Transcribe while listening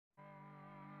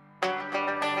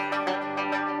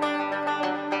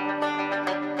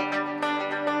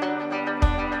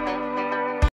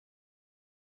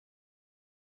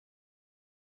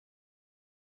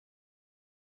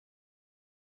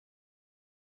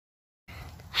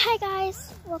Hi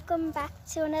guys, welcome back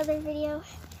to another video.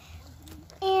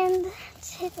 And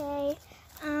today,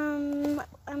 I'm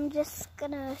just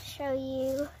gonna show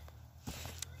you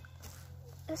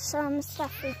some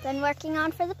stuff we've been working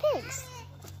on for the pigs.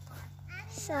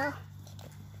 So,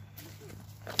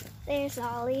 there's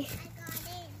Ollie.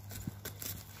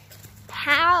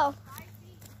 How?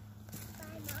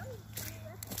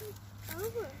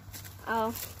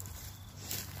 Oh.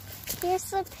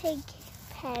 Here's the pig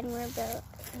pen we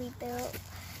built.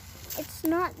 It's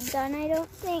not done, I don't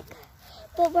think,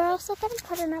 but we're also going to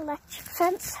put an electric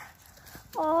fence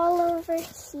all over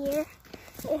here.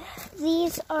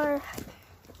 These are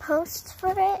posts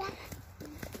for it.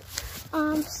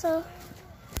 So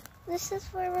this is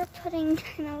where we're putting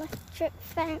an electric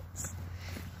fence.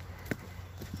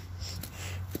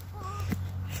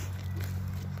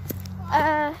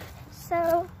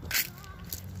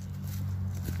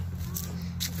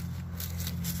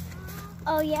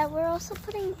 Oh yeah, we're also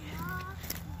putting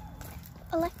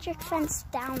electric fence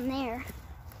down there.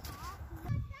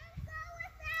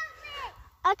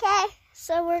 Okay,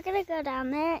 so we're gonna go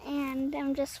down there, and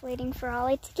I'm just waiting for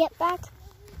Ollie to get back.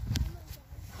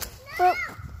 But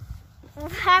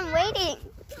I'm waiting,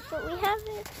 but we have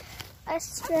a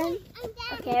strand.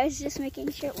 Okay, I was just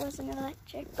making sure it wasn't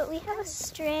electric, but we have a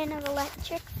strand of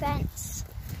electric fence.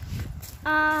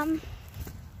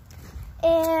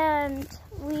 And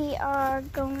we are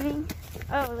going,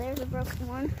 oh, there's a broken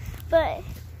one, but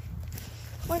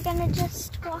we're gonna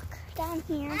just walk down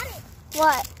here.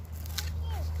 What?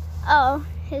 Oh,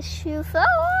 his shoe fell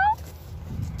off.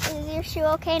 Is your shoe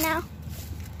okay now?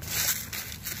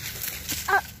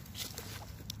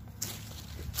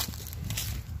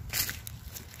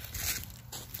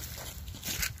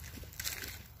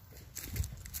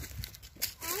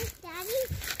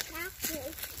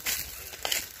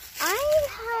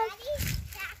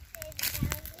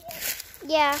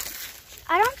 Yeah,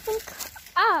 I don't think,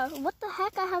 what the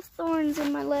heck, I have thorns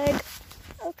in my leg.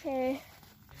 Okay,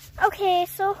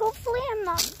 so hopefully I'm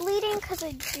not bleeding, because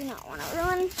I do not want to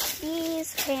ruin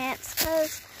these pants,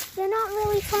 because they're not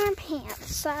really farm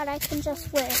pants that I can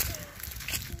just wear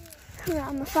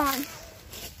around the farm.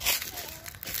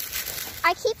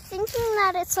 I keep thinking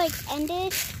that it's like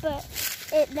ended, but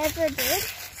it never did.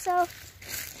 So,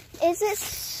 is it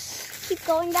keep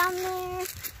going down there?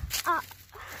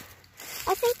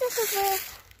 I think this is where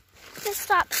to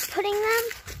stop putting them.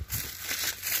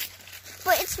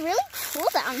 But it's really cool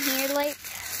down here. Like,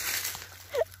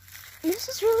 this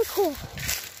is really cool.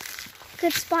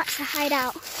 Good spot to hide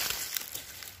out.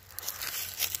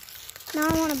 Now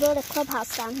I want to build a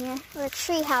clubhouse down here, or a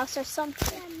tree house or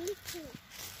something. Yeah, me too.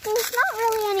 There's not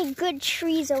really any good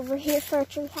trees over here for a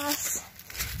tree house.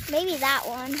 Maybe that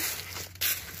one.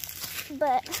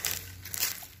 But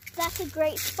that's a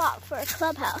great spot for a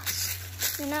clubhouse.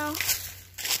 You know?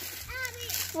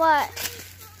 What?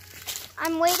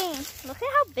 I'm waiting. Look at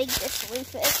how big this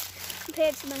leaf is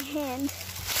compared to my hand.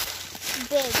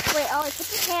 Big. Wait, Ollie,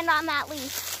 put your hand on that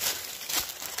leaf.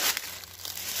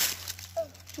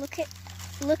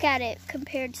 Look at it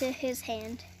compared to his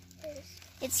hand.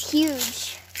 It's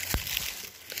huge.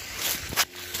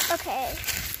 Okay.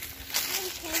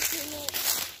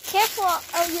 Careful.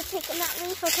 Oh, you're taking that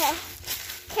leaf? Okay.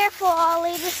 Careful,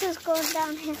 Ollie. This is going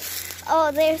downhill.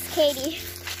 Oh, there's Katie.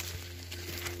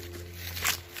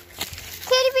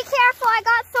 Katie, be careful. I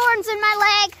got thorns in my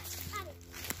leg.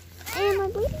 Am I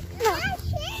bleeding? No.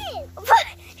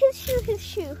 His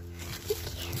shoe.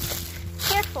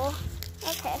 Careful.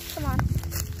 Okay, come on.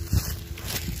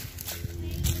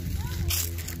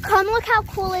 Come look how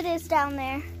cool it is down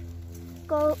there.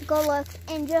 Go look,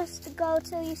 and just go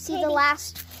till you see the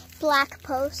last black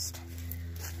post.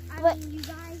 But you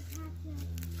guys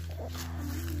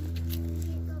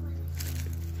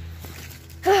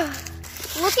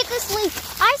look at this leaf.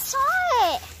 I saw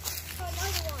it.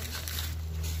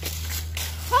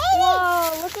 Hey!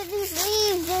 Whoa, look at these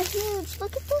leaves. They're huge.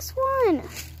 Look at this one.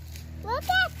 Look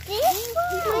at this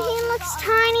one. My hand looks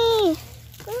tiny.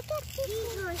 Look at this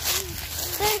one.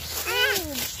 They're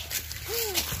huge.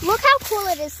 Look how cool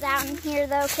it is down here,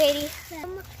 though, Katie.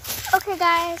 Okay,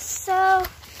 guys, so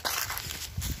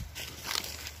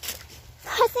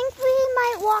I think we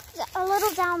might walk a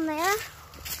little down there.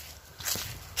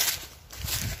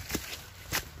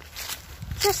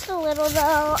 Just a little,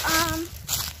 though.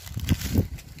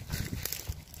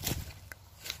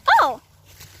 Oh!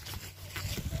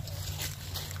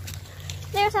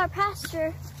 There's our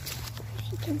pasture.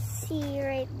 You can see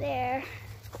right there.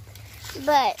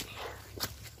 But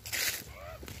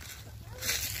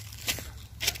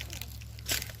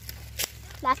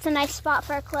that's a nice spot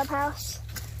for a clubhouse.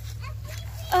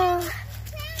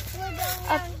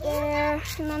 up there.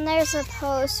 And then there's a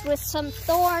post with some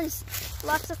thorns.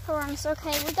 Lots of thorns.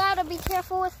 Okay, we gotta be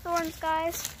careful with thorns,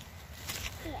 guys.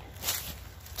 Yeah.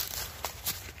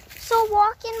 So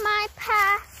walk in my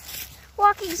path.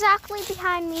 Walk exactly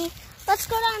behind me. Let's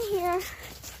go down here.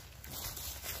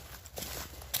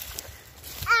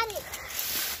 Abby.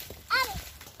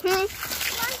 Hmm? Once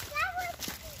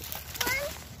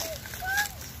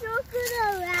circled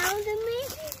around me,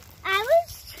 I was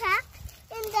trapped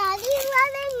and Daddy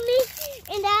running me,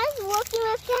 and I was walking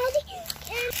with Daddy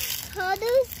and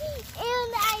cuddles,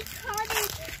 and I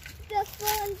cuddled the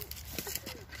frogs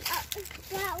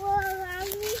that were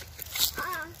around me.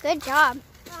 Good job.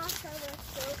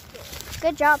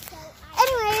 Good job.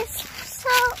 Anyways,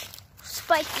 so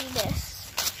spikiness.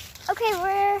 Okay,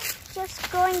 we're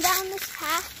just going down this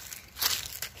path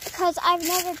because I've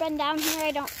never been down here,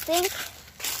 I don't think.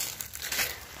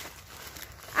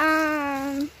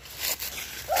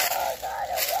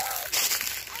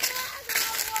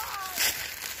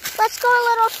 Let's go a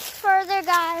little further,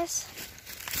 guys.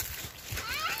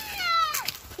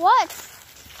 What?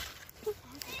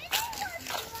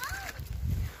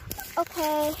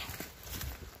 Okay.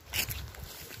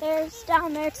 There's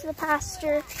down there to the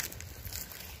pasture.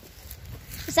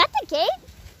 Is that the gate?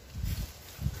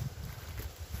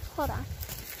 Hold on.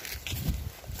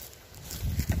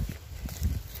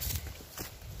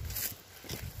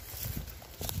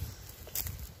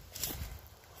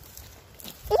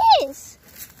 It is.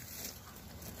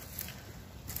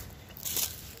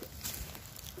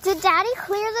 Did Daddy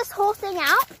clear this whole thing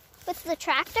out with the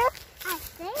tractor? I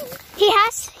think.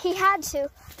 He had to,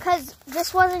 because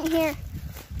this wasn't here.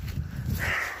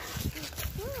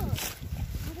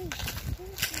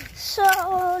 So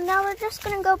now we're just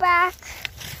gonna go back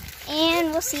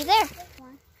and we'll see you there.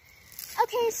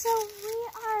 Okay, so we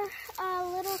are a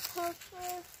little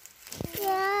closer to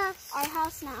our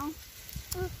house now.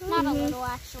 Not a little,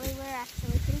 actually. We're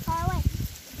actually pretty far away.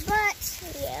 But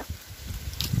yeah,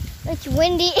 it's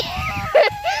windy.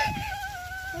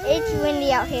 It's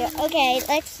windy out here. Okay,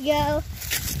 let's go.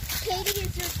 Katie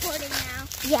is recording now.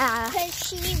 Yeah. Because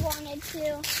she wanted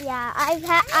to. Yeah,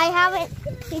 I haven't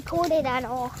recorded at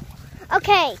all.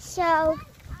 Okay, so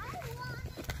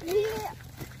We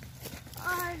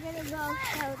are going to go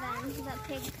show them the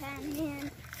pig pen.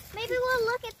 And maybe we'll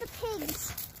look at the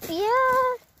pigs.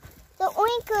 yeah, the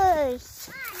oinkers.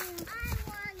 I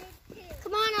wanted to.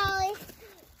 Come on, Ollie.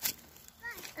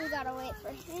 We got to wait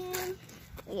for him.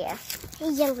 Yeah,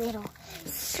 he's a little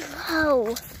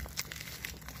slow.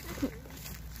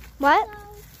 What?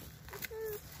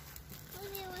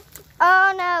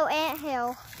 Oh no,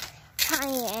 anthill.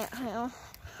 Tiny anthill.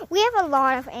 We have a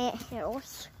lot of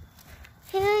anthills.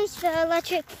 Here's the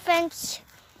electric fence.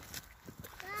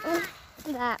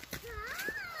 That.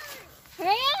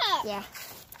 Hurry up! Yeah.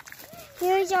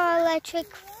 Here's our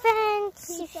electric fence.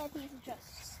 He said he's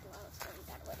just slow, so we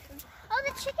got to wait for him. Oh,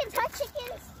 the chickens! Hi,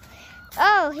 chickens!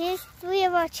 Oh, here's 3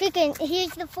 of our chickens.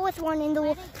 Here's the 4th one in the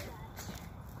wall.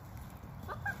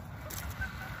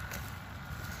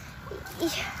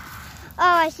 Oh,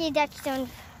 I see Dexter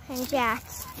and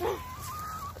Jax. Oh,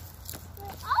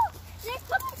 they're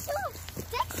coming soon!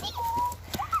 Dexy!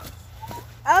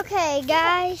 Okay,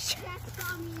 guys. Jax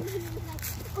saw me and he was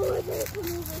like, oh, they're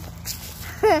coming over.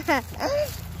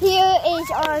 Here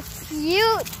is our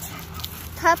cute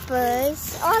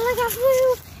puppers. Oh, look how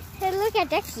cute. Hey, look at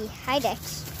Dexy. Hi, Dex.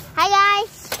 Hi,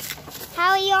 guys. How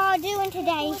are y'all doing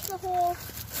today? What's the whole?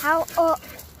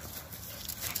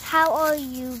 How are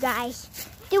you guys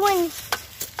doing,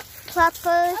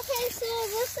 puppers? Okay, so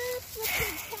this is the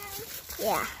pig pen.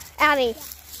 Yeah. Abby,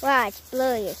 watch,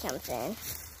 blurry or something.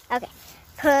 Okay,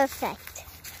 perfect.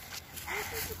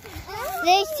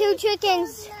 There's 2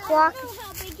 chickens walking. I don't know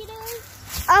how big it is.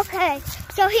 Okay,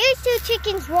 so here's 2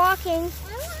 chickens walking.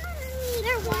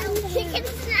 They're wild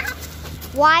chickens now.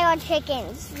 Wild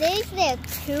chickens. There's their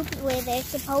coop where they're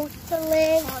supposed to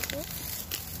live.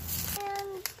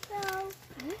 And so,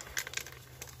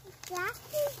 that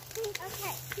is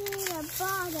to the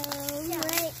bottom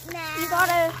right now. You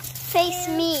gotta face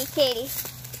me, Katie.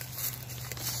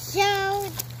 So,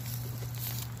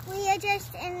 we are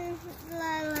just in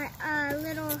the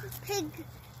little pig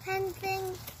pen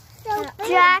thing. So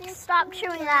Jack, stop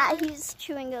chewing that. He's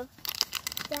chewing a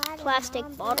plastic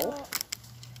bottle.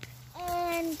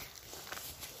 And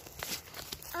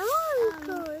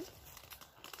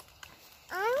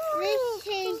this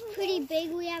is pretty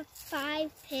big. We have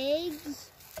 5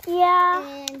 pigs. Yeah.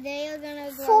 And they are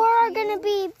gonna go 4 are gonna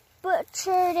be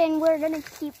butchered, and we're gonna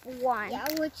keep 1. Yeah,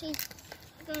 which is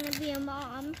gonna be a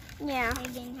mom. Yeah. They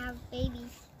didn't have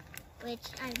babies. which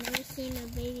I've never seen a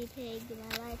baby pig in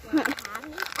my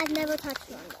life. I've never touched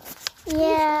one though.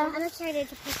 Yeah. I'm excited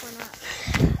to pick one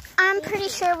up. I'm pretty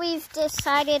sure we've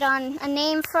decided on a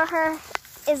name for her.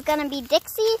 Is gonna be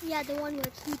Dixie. Yeah, the one we're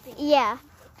keeping. Yeah.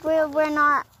 We're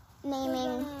not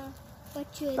naming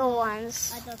Butcher the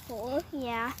ones. other 4.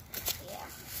 Yeah. Yeah.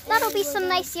 That'll be some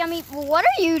nice yummy. What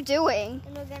are you doing?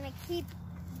 And we're gonna keep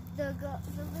the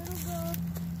little girl.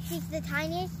 She's the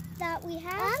tiniest that we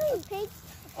have. Pigs.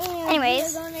 And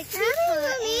Anyways. we're gonna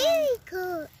keep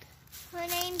her. Her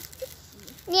name's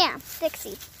Dixie. Yeah,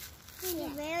 Dixie. She's a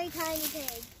very tiny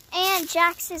pig. And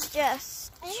Jax is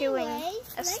just chewing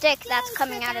a stick that's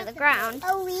coming out of the ground.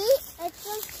 Oh, let's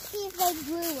just see if they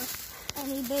grew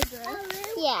any bigger.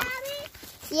 Yeah.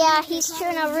 Yeah, he's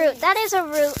chewing a root. That is a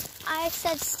root. I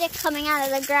said stick coming out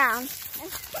of the ground.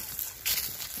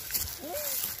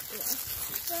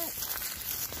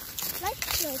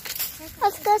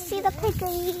 Let's go see the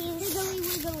piggies.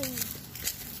 Wiggly.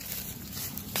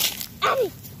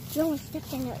 Abby! You only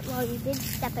stepped in it. Well, you did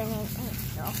step in it.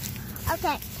 So.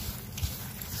 Okay.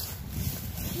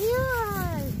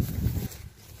 Yeah.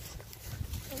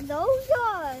 Those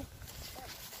are.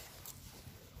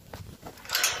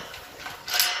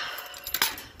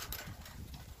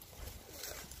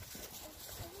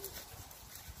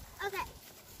 Okay.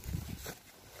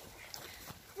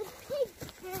 The pig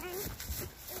pen is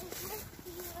right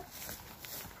here.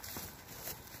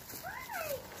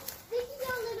 Hi! This is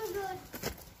our little girl.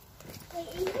 Wait,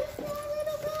 is this our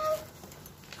little girl?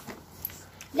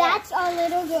 That's our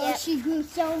little girl. Yep. She grew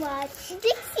so much.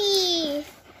 Dixie!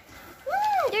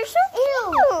 Look. They're so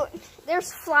cute!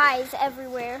 There's flies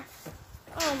everywhere.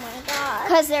 Oh my god.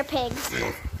 Because they're pigs.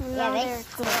 Yeah, They're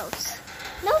gross.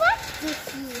 No, that's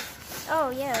Dixie. Oh,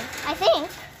 yeah. I think.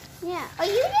 Yeah. Are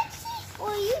you Dixie? Or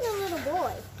are you the little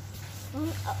boy?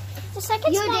 The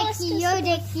second You're smallest Dixie. is You're the-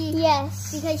 Dixie.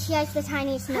 Yes. Because she has the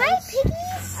tiniest nose. Hi,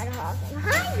 piggies. I don't know.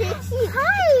 Hi, Dixie.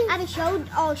 Hi. Abby showed.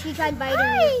 Oh, she tried biting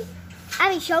Hi. me.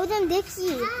 Abby, show them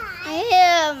Dixie. I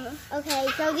am. Okay,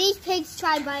 so these pigs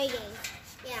tried biting.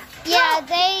 Yeah. Yeah,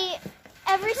 they,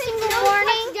 every single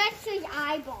morning, Dexter's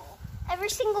eyeball. every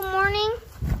single morning,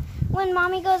 when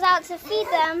mommy goes out to feed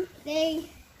them, They.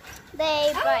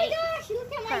 they Oh my bite. gosh!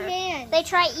 Look at my her. hand. They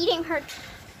try eating her.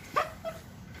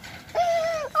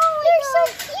 Oh, they're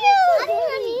so cute.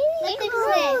 Let them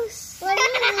Gross. sniff. Let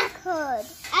them could.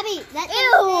 Abby, let them Ew.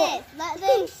 sniff. Let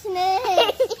them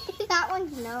sniff. That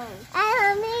one's nose.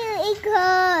 He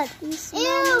could.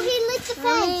 Ew, he licked the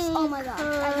fence. Oh my god.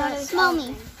 I got it. Smell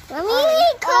me. Let me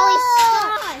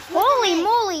Holy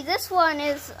moly, this one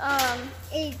is,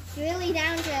 It's really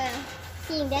down to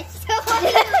seeing Dexter.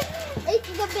 It's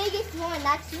the biggest one.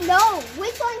 That's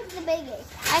which one's the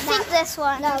biggest? I think this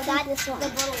one. No, that's this one. The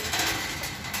bully.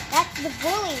 That's the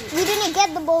bully. We didn't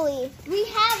get the bully. We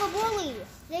have a bully.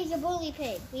 There's a bully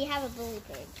pig. We have a bully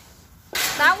pig.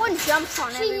 That one jumps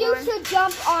on She everyone. used to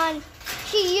jump on.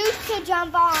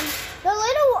 The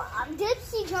little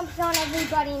Dixie jumps on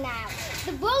everybody now.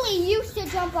 The bully used to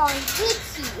jump on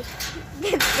Dixie.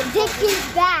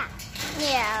 Dixie's back.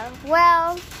 Yeah,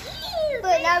 well,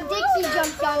 But now Dixie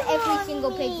jumps on every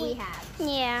single pig we have.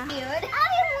 yeah. Weird.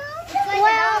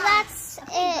 Well, that's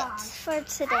it for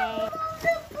today.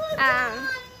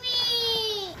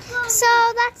 So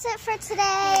that's it for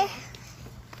today.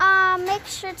 Make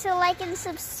sure to like and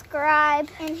subscribe.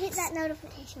 And hit that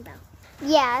notification bell.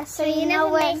 Yeah, so you know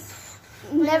when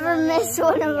never miss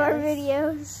one of our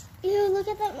videos. Ew, look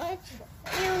at that much.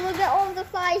 Ew, look at all the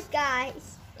flies,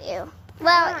 guys. Ew.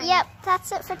 Well, Fine. yep,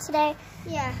 that's it for today.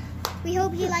 Yeah. We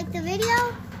hope you liked the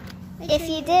video. If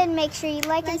you did, make sure you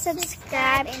like and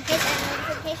subscribe. And hit that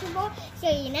notification bell so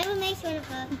you never miss one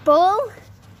of us. Bull.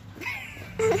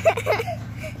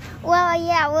 Well,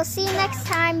 yeah, we'll see you next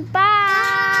time.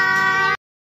 Bye.